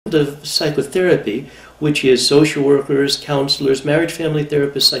of psychotherapy, which is social workers, counselors, marriage family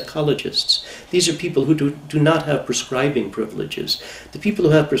therapists, psychologists. These are people who do not have prescribing privileges. The people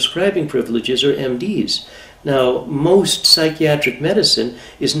who have prescribing privileges are MDs. Now, most psychiatric medicine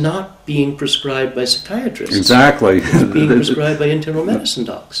is not being prescribed by psychiatrists. Exactly. It's being prescribed by internal medicine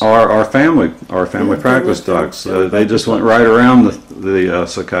docs. Our family practice docs. They just went right around the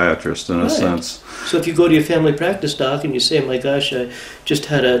psychiatrist in a sense. So if you go to your family practice doc and you say, my gosh, I just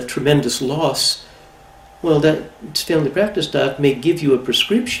had a tremendous loss, well, that family practice doc may give you a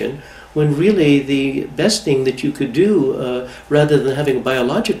prescription when really the best thing that you could do, rather than having a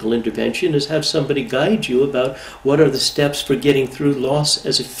biological intervention, is have somebody guide you about what are the steps for getting through loss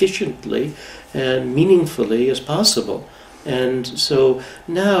as efficiently and meaningfully as possible. And so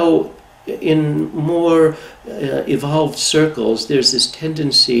now, in more evolved circles, there's this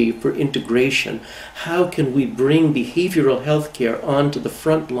tendency for integration. How can we bring behavioral health care onto the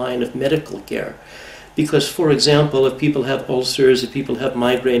front line of medical care? Because, for example, if people have ulcers, if people have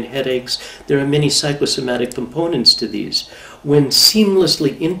migraine headaches, there are many psychosomatic components to these. When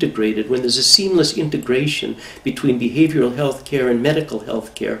seamlessly integrated, when there's a seamless integration between behavioral health care and medical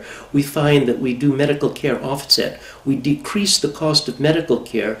health care, we find that we do medical care offset. We decrease the cost of medical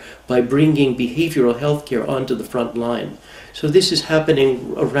care by bringing behavioral health care onto the front line. So this is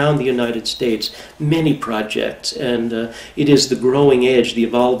happening around the United States, many projects, and it is the growing edge, the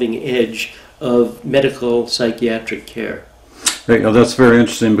evolving edge of medical psychiatric care. That's very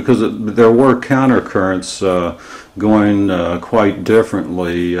interesting, because there were countercurrents going quite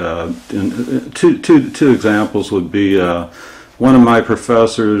differently. Two examples would be one of my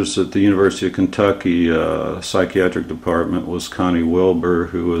professors at the University of Kentucky psychiatric department was Connie Wilbur,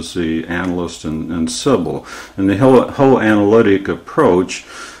 who was the analyst in Sybil. And the whole analytic approach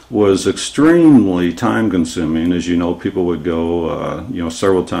was extremely time-consuming. As you know, people would go,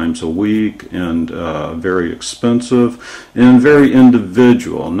 several times a week, and very expensive and very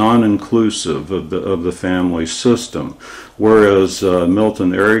individual, non-inclusive of the family system. Whereas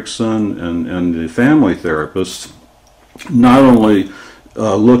Milton Erickson and the family therapists not only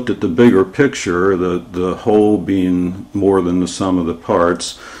looked at the bigger picture, the whole being more than the sum of the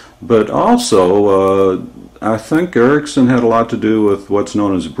parts, but also I think Erickson had a lot to do with what's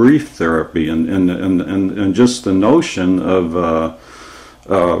known as brief therapy, and just the notion of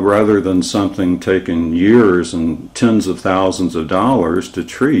rather than something taking years and tens of thousands of dollars to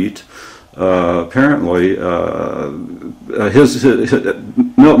treat, apparently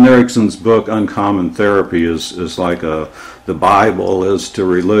Milton Erickson's book Uncommon Therapy is like the Bible is to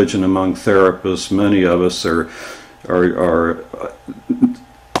religion among therapists. Many of us are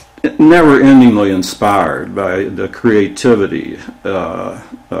never-endingly inspired by the creativity,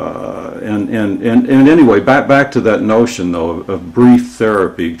 and anyway, back to that notion though of brief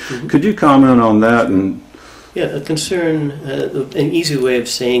therapy. Mm-hmm. Could you comment on that? And yeah, a concern, an easy way of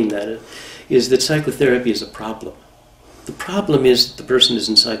saying that is that psychotherapy is a problem. The problem is the person is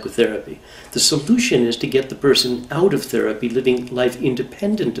in psychotherapy. The solution is to get the person out of therapy, living life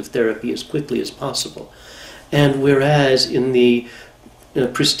independent of therapy as quickly as possible. And whereas in the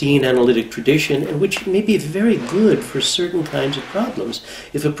pristine analytic tradition, and which may be very good for certain kinds of problems.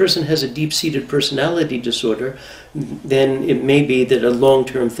 If a person has a deep-seated personality disorder, then it may be that a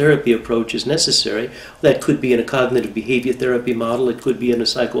long-term therapy approach is necessary. That could be in a cognitive behavior therapy model. It could be in a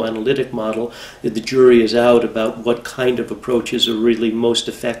psychoanalytic model. The jury is out about what kind of approaches are really most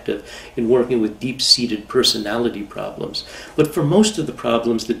effective in working with deep-seated personality problems. But for most of the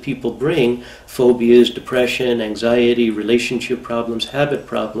problems that people bring, phobias, depression, anxiety, relationship problems, habit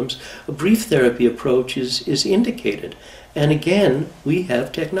problems, a brief therapy approach is indicated. And again, we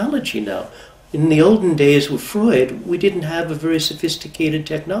have technology now. In the olden days with Freud, we didn't have a very sophisticated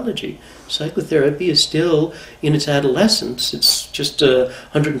technology. Psychotherapy is still in its adolescence. It's just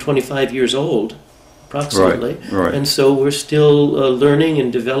 125 years old, approximately. Right. And so we're still learning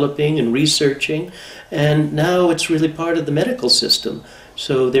and developing and researching. And now it's really part of the medical system.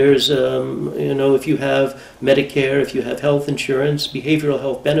 So there's, if you have Medicare, if you have health insurance, behavioral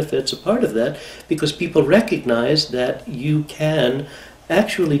health benefits are part of that, because people recognize that you can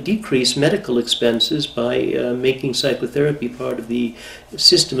actually decrease medical expenses by making psychotherapy part of the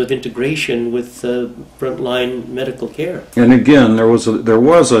system of integration with frontline medical care. And again, there was a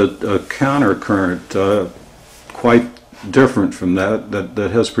countercurrent quite different from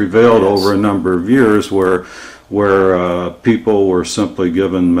that has prevailed over a number of years, where people were simply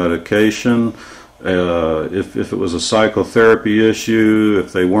given medication if it was a psychotherapy issue,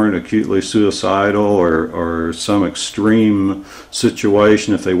 if they weren't acutely suicidal or some extreme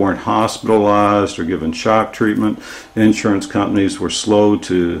situation, if they weren't hospitalized or given shock treatment, insurance companies were slow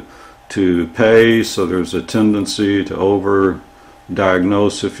to pay, so there's a tendency to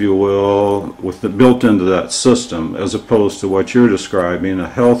over-diagnose, if you will, built into that system, as opposed to what you're describing, a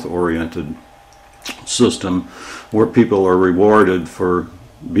health-oriented system where people are rewarded for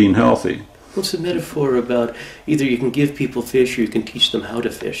being healthy. What's the metaphor about either you can give people fish or you can teach them how to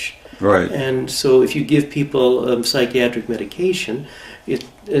fish? Right. And so if you give people psychiatric medication,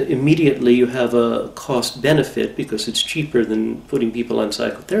 immediately you have a cost benefit because it's cheaper than putting people on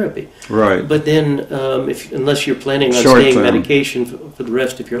psychotherapy. Right. But then, unless you're planning on Short staying term. medication for the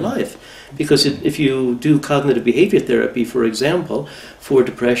rest of your life, because if you do cognitive behavior therapy, for example, for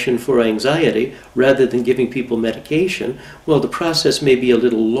depression, for anxiety, rather than giving people medication, well, the process may be a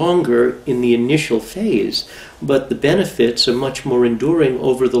little longer in the initial phase, but the benefits are much more enduring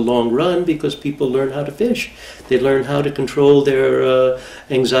over the long run because people learn how to fish. They learn how to control their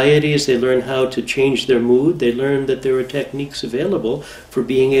anxieties. They learn how to change their mood. They learn that there are techniques available for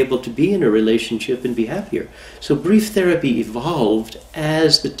being able to be in a relationship and be happier. So brief therapy evolved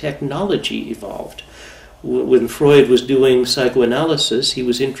as the technology evolved. When Freud was doing psychoanalysis, he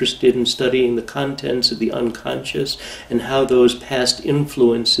was interested in studying the contents of the unconscious and how those past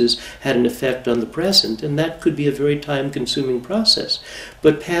influences had an effect on the present, and that could be a very time-consuming process.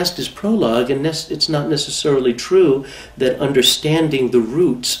 But past is prologue, and it's not necessarily true that understanding the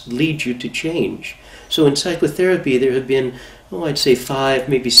roots leads you to change. So in psychotherapy, there have been, I'd say 5,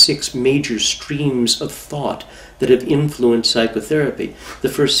 maybe 6 major streams of thought that have influenced psychotherapy. The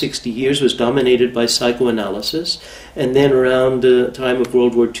first 60 years was dominated by psychoanalysis, and then around the time of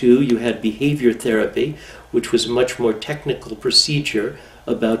World War II, you had behavior therapy, which was a much more technical procedure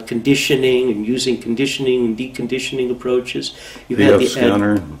about conditioning and using conditioning and deconditioning approaches. You had the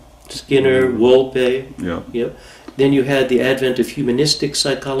Skinner, Wolpe. Yeah. Then you had the advent of humanistic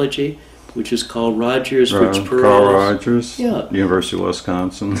psychology, which is Carl Rogers, Fritz Perls. Carl Rogers, yeah. University of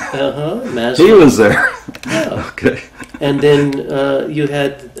Wisconsin. He was there. Yeah. Okay. And then you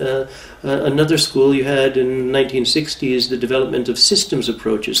had another school. You had in the 1960s the development of systems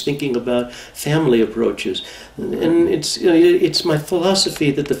approaches, thinking about family approaches. And it's my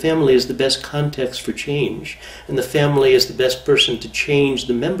philosophy that the family is the best context for change, and the family is the best person to change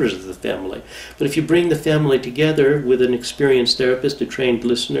the members of the family. But if you bring the family together with an experienced therapist, a trained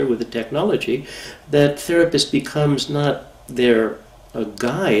listener, with a technology, that therapist becomes not their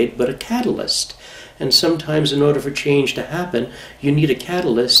guide, but a catalyst. And sometimes in order for change to happen, you need a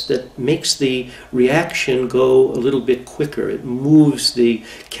catalyst that makes the reaction go a little bit quicker. It moves the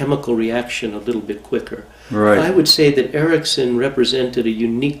chemical reaction a little bit quicker. Right. I would say that Erikson represented a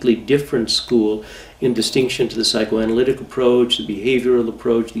uniquely different school in distinction to the psychoanalytic approach, the behavioral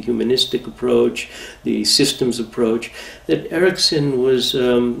approach, the humanistic approach, the systems approach. That Erikson was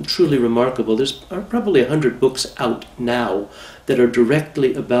truly remarkable. There's probably 100 books out now that are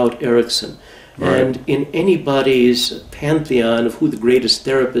directly about Erikson. Right. And in anybody's pantheon of who the greatest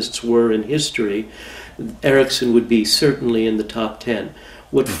therapists were in history, Erikson would be certainly in the top 10.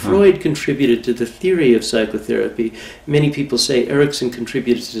 What Freud contributed to the theory of psychotherapy, many people say Erikson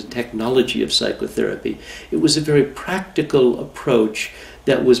contributed to the technology of psychotherapy. It was a very practical approach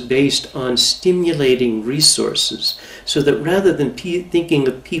that was based on stimulating resources, so that rather than thinking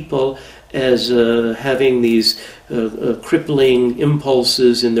of people as having these crippling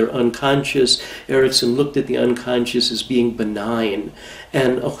impulses in their unconscious, Erikson looked at the unconscious as being benign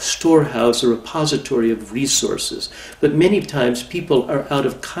and a storehouse, a repository of resources. But many times people are out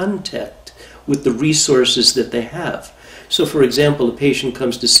of contact with the resources that they have. So for example, a patient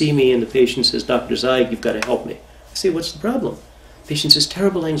comes to see me and the patient says, "Dr. Zeig, you've got to help me." I say, "What's the problem?" The patient says,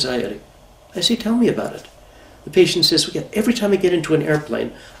 "Terrible anxiety." I say, "Tell me about it." The patient says, "Well, every time I get into an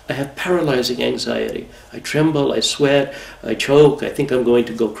airplane, I have paralyzing anxiety. I tremble, I sweat, I choke, I think I'm going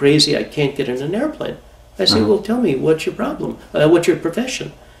to go crazy, I can't get in an airplane." I say, "Well, tell me, what's your problem? What's your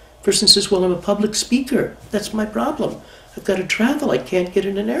profession?" Person says, "Well, I'm a public speaker. That's my problem. I've got to travel, I can't get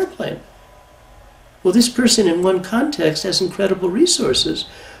in an airplane." Well, this person in one context has incredible resources,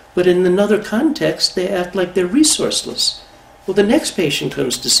 but in another context, they act like they're resourceless. Well, the next patient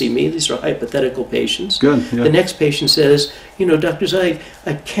comes to see me. These are hypothetical patients. Good, yeah. The next patient says, "Dr. Zeig,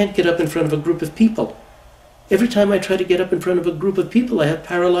 I can't get up in front of a group of people. Every time I try to get up in front of a group of people, I have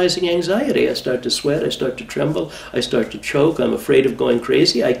paralyzing anxiety. I start to sweat, I start to tremble, I start to choke, I'm afraid of going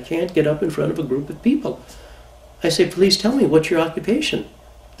crazy. I can't get up in front of a group of people." I say, "Please tell me, what's your occupation?"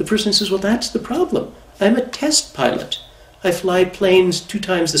 The person says, "Well, that's the problem. I'm a test pilot. I fly planes 2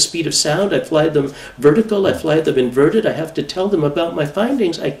 times the speed of sound. I fly them vertical. I fly them inverted. I have to tell them about my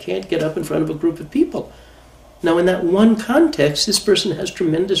findings. I can't get up in front of a group of people. Now, in that one context, this person has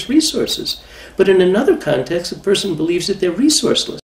tremendous resources. But in another context, a person believes that they're resourceless.